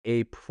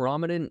A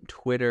prominent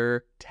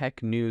Twitter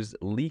tech news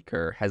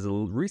leaker has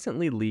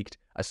recently leaked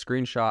a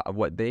screenshot of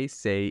what they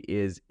say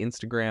is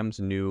Instagram's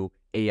new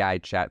AI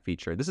chat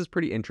feature. This is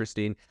pretty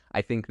interesting.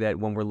 I think that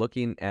when we're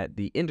looking at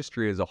the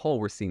industry as a whole,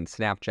 we're seeing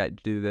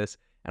Snapchat do this,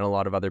 and a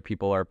lot of other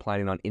people are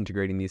planning on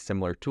integrating these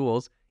similar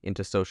tools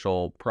into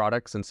social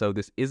products. And so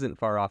this isn't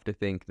far off to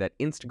think that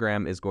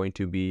Instagram is going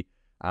to be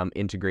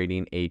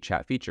integrating a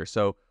chat feature.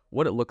 So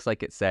what it looks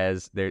like, it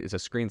says, there is a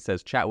screen that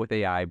says, chat with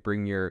AI,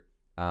 bring your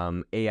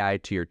AI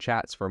to your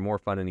chats for a more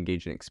fun and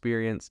engaging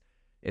experience.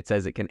 It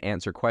says it can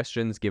answer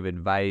questions, give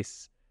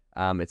advice.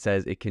 It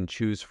says it can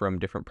choose from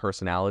different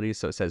personalities.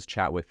 So it says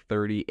chat with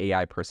 30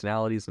 AI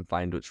personalities and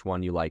find which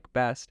one you like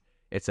best.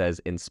 It says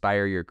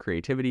inspire your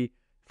creativity,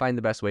 find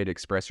the best way to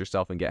express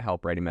yourself and get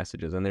help writing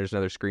messages. And there's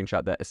another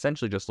screenshot that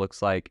essentially just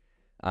looks like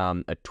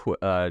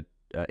a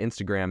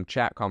Instagram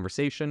chat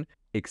conversation,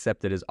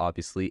 except it is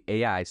obviously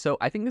AI. So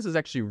I think this is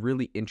actually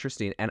really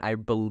interesting. And I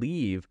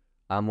believe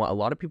what a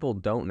lot of people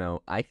don't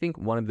know, I think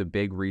one of the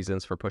big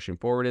reasons for pushing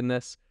forward in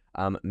this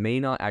may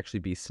not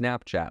actually be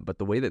Snapchat, but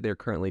the way that they're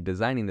currently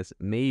designing this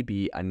may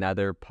be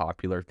another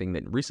popular thing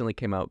that recently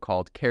came out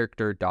called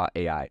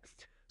Character.AI.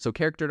 So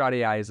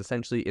Character.AI is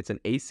essentially, it's an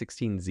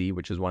A16Z,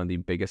 which is one of the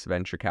biggest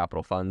venture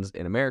capital funds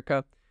in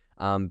America,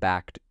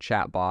 backed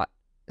chatbot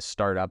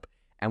startup.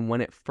 And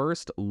when it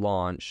first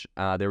launched,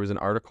 there was an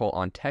article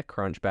on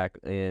TechCrunch back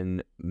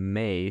in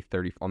May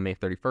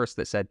 31st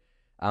that said,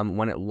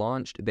 when it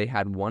launched, they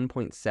had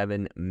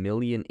 1.7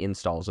 million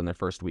installs in their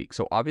first week.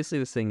 So obviously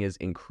this thing is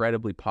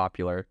incredibly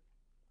popular.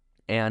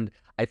 And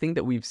I think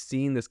that we've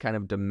seen this kind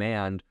of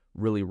demand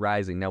really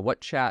rising. Now what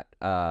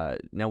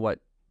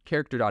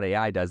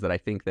Character.AI does that I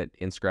think that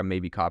Instagram may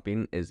be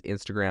copying is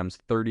Instagram's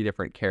 30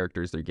 different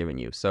characters they're giving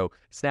you. So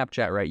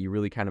Snapchat, right, you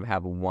really kind of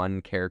have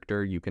one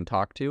character you can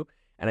talk to.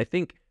 And I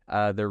think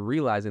they're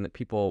realizing that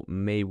people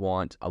may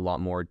want a lot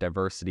more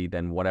diversity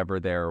than whatever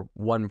their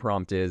one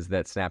prompt is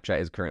that Snapchat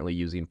is currently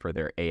using for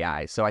their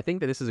AI. So I think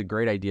that this is a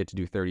great idea to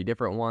do 30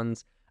 different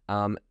ones.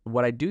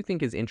 What I do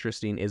think is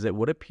interesting is it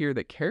would appear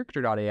that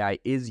Character.AI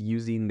is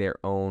using their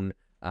own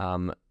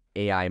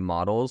AI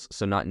models,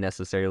 so not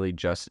necessarily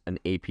just an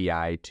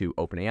API to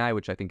OpenAI,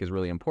 which I think is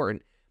really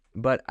important.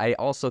 But I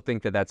also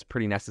think that that's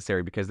pretty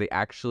necessary because they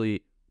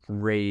actually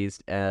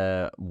raised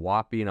a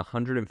whopping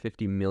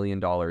 $150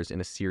 million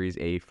in a Series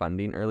A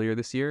funding earlier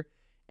this year,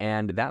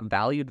 and that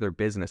valued their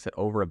business at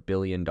over $1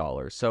 billion.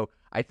 So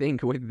I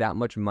think with that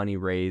much money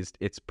raised,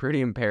 it's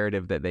pretty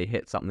imperative that they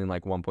hit something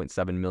like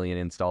 1.7 million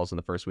installs in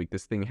the first week.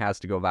 This thing has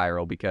to go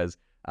viral because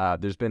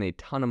there's been a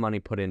ton of money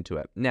put into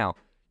it. Now,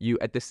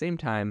 at the same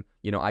time,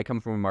 I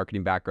come from a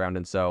marketing background,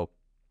 and so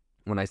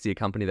when I see a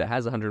company that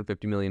has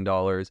 $150 million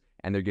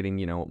and they're getting,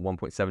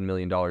 $1.7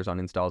 million on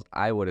installs,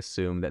 I would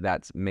assume that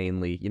that's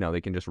mainly,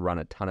 they can just run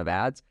a ton of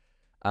ads.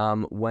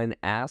 When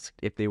asked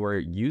if they were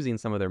using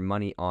some of their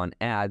money on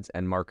ads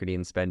and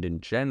marketing spend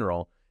in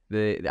general,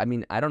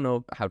 I don't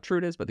know how true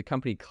it is, but the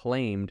company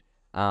claimed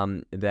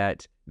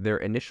that their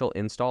initial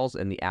installs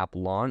and the app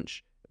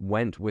launch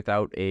went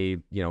without a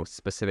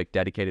specific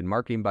dedicated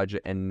marketing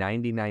budget, and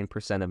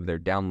 99% of their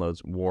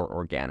downloads were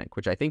organic,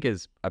 which I think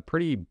is a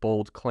pretty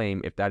bold claim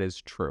if that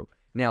is true.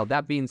 Now,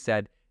 that being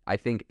said, I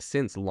think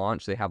since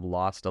launch they have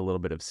lost a little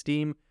bit of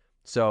steam.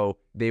 So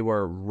they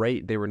were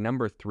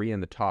number 3 in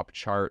the top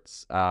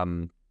charts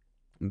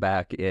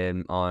back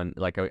on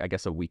I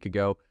guess a week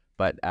ago,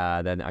 but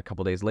then a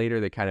couple days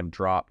later they kind of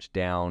dropped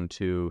down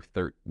to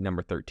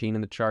number 13 in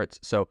the charts.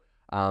 So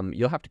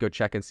you'll have to go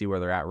check and see where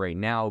they're at right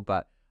now,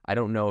 but I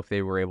don't know if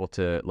they were able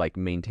to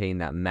maintain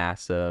that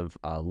massive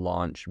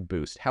launch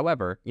boost.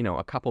 However,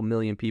 a couple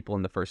million people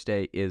in the first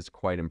day is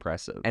quite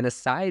impressive. And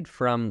aside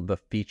from the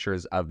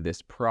features of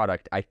this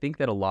product, I think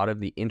that a lot of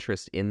the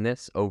interest in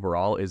this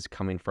overall is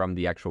coming from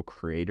the actual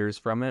creators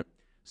from it.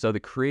 So the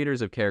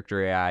creators of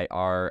Character.AI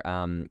are,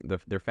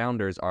 their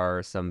founders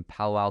are some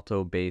Palo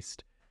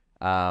Alto-based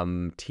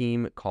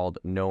team called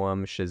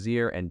Noam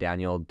Shazir and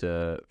Daniel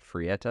De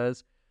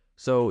Freitas.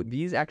 So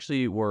these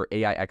actually were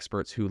AI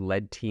experts who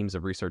led teams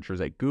of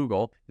researchers at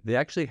Google. They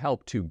actually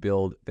helped to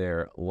build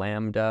their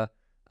Lambda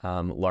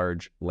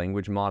large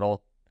language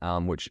model,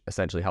 which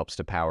essentially helps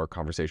to power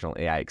conversational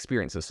AI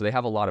experiences. So they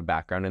have a lot of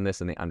background in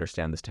this and they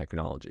understand this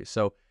technology.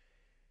 So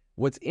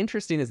what's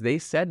interesting is they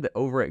said that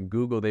over at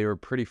Google, they were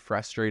pretty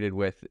frustrated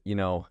with,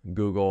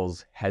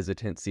 Google's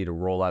hesitancy to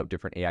roll out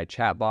different AI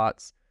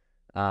chatbots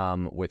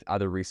with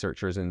other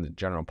researchers and the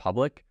general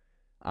public.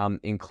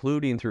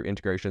 Including through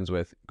integrations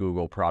with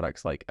Google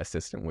products like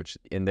Assistant, which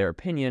in their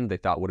opinion, they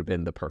thought would have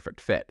been the perfect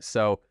fit.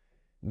 So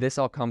this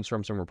all comes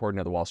from some reporting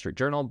of the Wall Street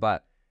Journal,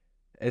 but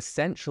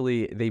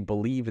essentially they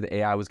believed that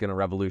AI was going to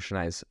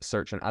revolutionize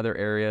search in other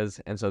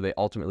areas. And so they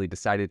ultimately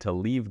decided to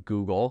leave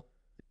Google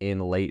in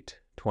late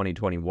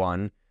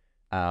 2021,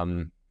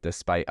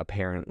 despite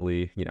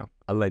apparently,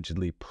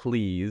 allegedly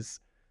pleas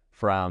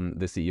from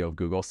the CEO of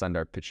Google,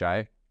 Sundar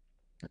Pichai.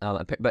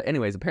 But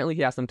anyways, apparently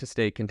he asked them to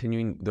stay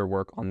continuing their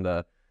work on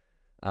the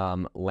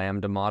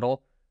Lambda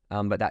model.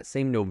 But that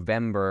same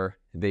November,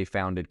 they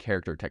founded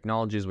Character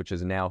Technologies, which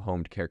is now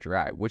home to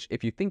Character.AI, which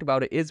if you think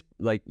about it is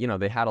like,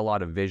 they had a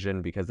lot of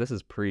vision because this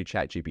is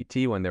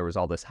pre-ChatGPT when there was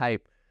all this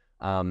hype.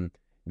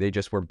 They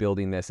just were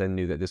building this and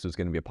knew that this was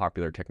going to be a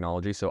popular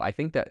technology. So I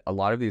think that a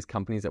lot of these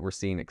companies that we're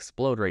seeing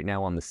explode right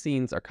now on the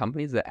scenes are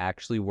companies that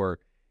actually were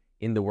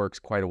in the works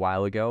quite a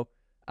while ago,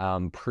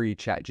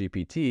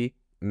 pre-ChatGPT,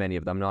 many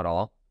of them, not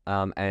all.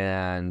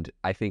 And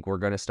I think we're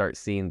going to start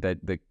seeing that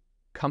the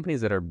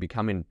companies that are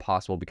becoming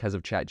possible because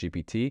of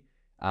ChatGPT,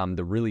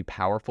 the really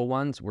powerful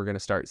ones, we're going to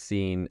start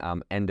seeing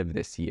end of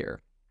this year.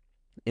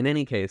 In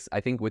any case, I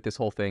think with this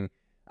whole thing,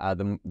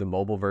 the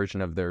mobile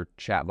version of their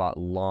chatbot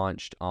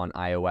launched on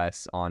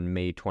iOS on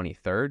May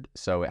 23rd,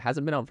 so it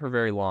hasn't been out for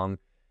very long.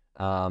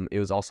 It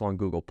was also on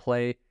Google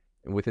Play.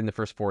 Within the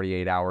first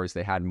 48 hours,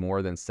 they had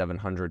more than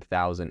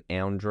 700,000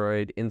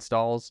 Android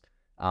installs.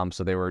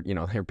 So they were,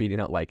 they're beating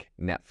out like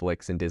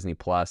Netflix and Disney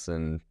Plus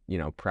and,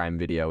 Prime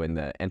Video in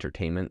the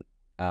entertainment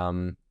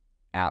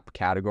app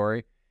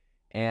category.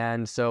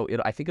 And so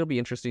I think it'll be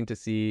interesting to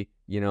see,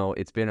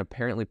 it's been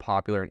apparently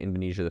popular in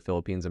Indonesia, the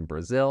Philippines, and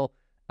Brazil.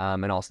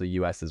 And also the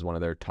US is one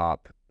of their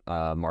top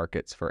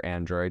markets for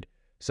Android.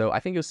 So I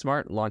think it was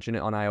smart launching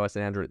it on iOS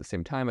and Android at the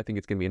same time. I think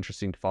it's going to be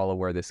interesting to follow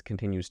where this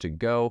continues to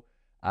go.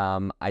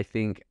 I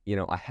think,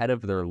 ahead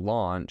of their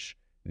launch,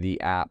 the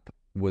app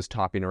was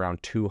topping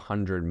around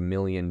 200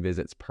 million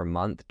visits per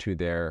month to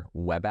their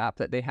web app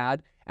that they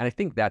had. And I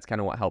think that's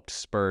kind of what helped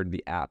spur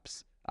the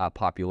app's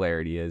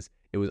popularity. Is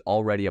it was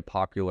already a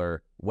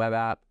popular web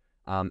app.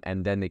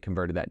 And then they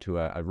converted that to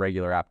a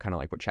regular app, kind of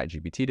like what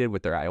ChatGPT did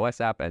with their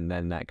iOS app, and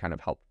then that kind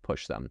of helped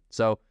push them.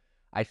 So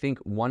I think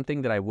one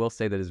thing that I will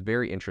say that is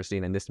very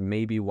interesting, and this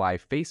may be why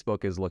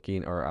Facebook is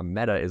looking, or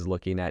Meta is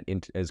looking at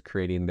as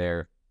creating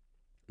their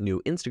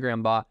new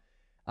Instagram bot.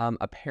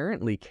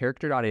 Apparently,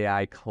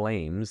 Character.AI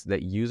claims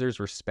that users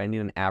were spending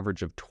an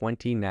average of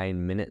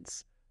 29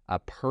 minutes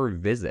per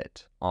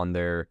visit on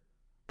their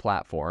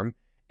platform,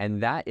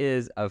 and that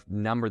is a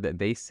number that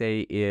they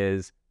say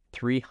is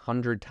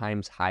 300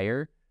 times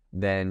higher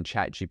than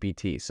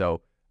ChatGPT.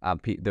 So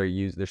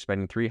they're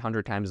spending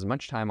 300 times as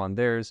much time on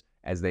theirs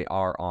as they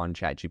are on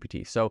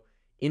ChatGPT. So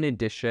in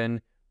addition,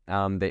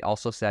 they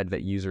also said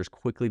that users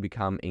quickly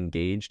become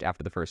engaged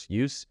after the first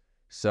use.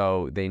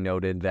 So they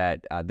noted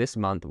that this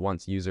month,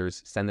 once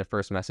users send their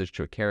first message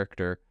to a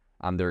character,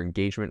 their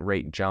engagement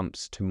rate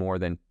jumps to more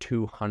than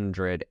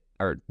 200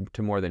 or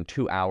to more than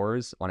 2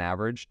 hours on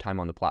average time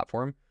on the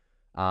platform.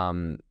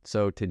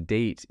 So to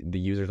date, the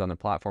users on the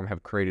platform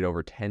have created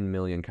over 10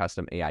 million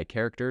custom AI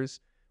characters,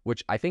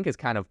 which I think is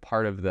kind of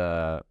part of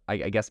the,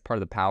 I guess, part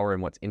of the power.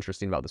 And what's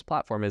interesting about this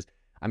platform is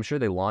I'm sure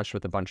they launched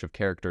with a bunch of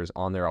characters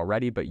on there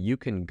already, but you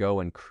can go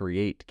and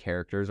create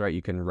characters, right?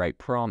 You can write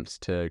prompts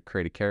to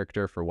create a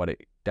character for what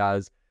it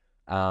does,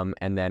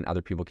 and then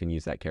other people can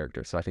use that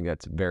character. So I think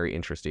that's very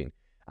interesting.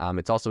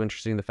 It's also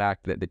interesting the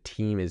fact that the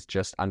team is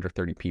just under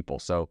 30 people,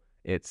 so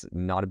it's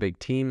not a big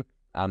team.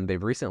 They're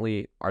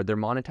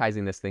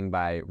monetizing this thing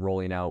by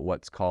rolling out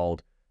what's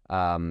called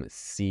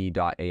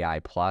C.AI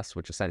Plus,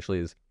 which essentially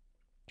is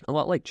a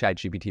lot like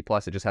ChatGPT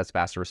Plus. It just has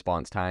faster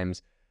response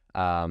times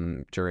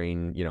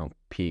during,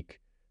 peak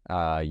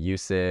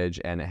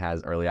usage, and it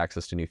has early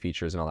access to new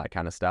features and all that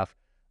kind of stuff.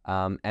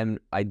 And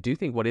I do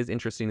think what is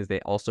interesting is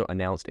they also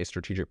announced a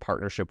strategic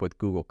partnership with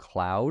Google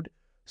Cloud.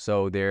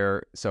 So they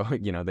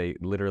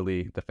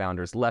literally, the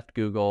founders left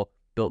Google,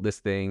 built this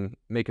thing,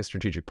 make a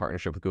strategic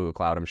partnership with Google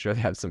Cloud. I'm sure they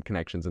have some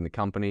connections in the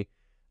company.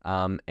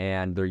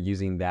 And they're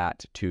using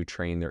that to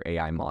train their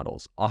AI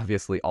models.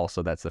 Obviously,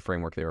 also that's the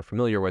framework they were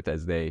familiar with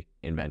as they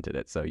invented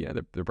it. So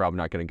they're probably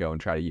not going to go and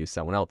try to use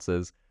someone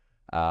else's,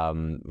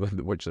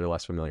 which they're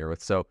less familiar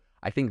with. So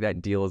I think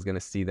that deal is going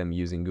to see them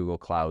using Google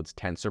Cloud's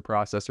tensor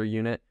processor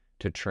unit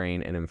to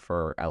train and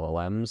infer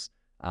LLMs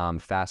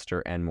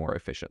faster and more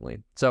efficiently.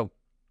 So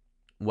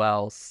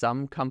while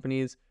some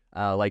companies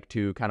like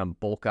to kind of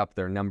bulk up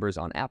their numbers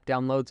on app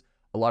downloads,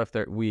 a lot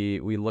of we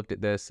looked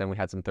at this, and we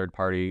had some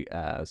third-party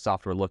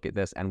software look at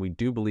this, and we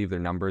do believe their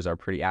numbers are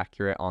pretty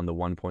accurate on the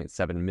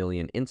 1.7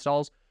 million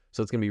installs.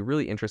 So it's going to be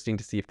really interesting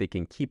to see if they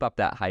can keep up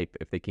that hype,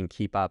 if they can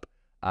keep up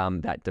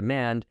that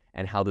demand,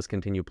 and how this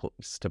continues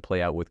to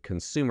play out with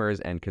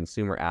consumers and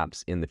consumer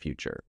apps in the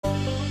future.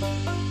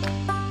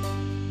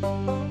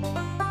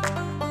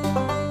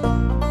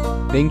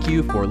 Thank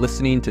you for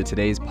listening to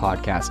today's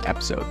podcast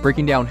episode,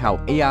 breaking down how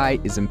AI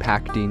is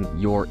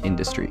impacting your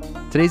industry.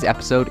 Today's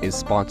episode is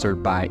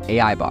sponsored by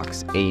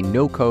AIbox, a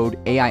no-code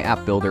AI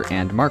app builder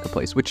and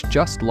marketplace, which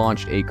just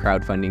launched a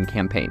crowdfunding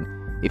campaign.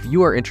 If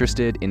you are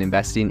interested in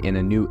investing in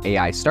a new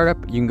AI startup,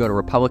 you can go to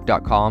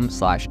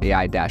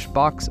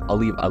republic.com/AI-box. I'll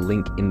leave a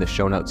link in the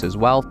show notes as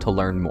well to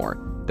learn more.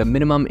 The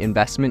minimum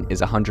investment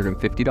is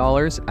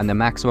 $150 and the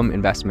maximum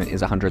investment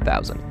is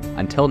 $100,000.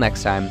 Until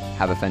next time,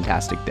 have a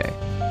fantastic day.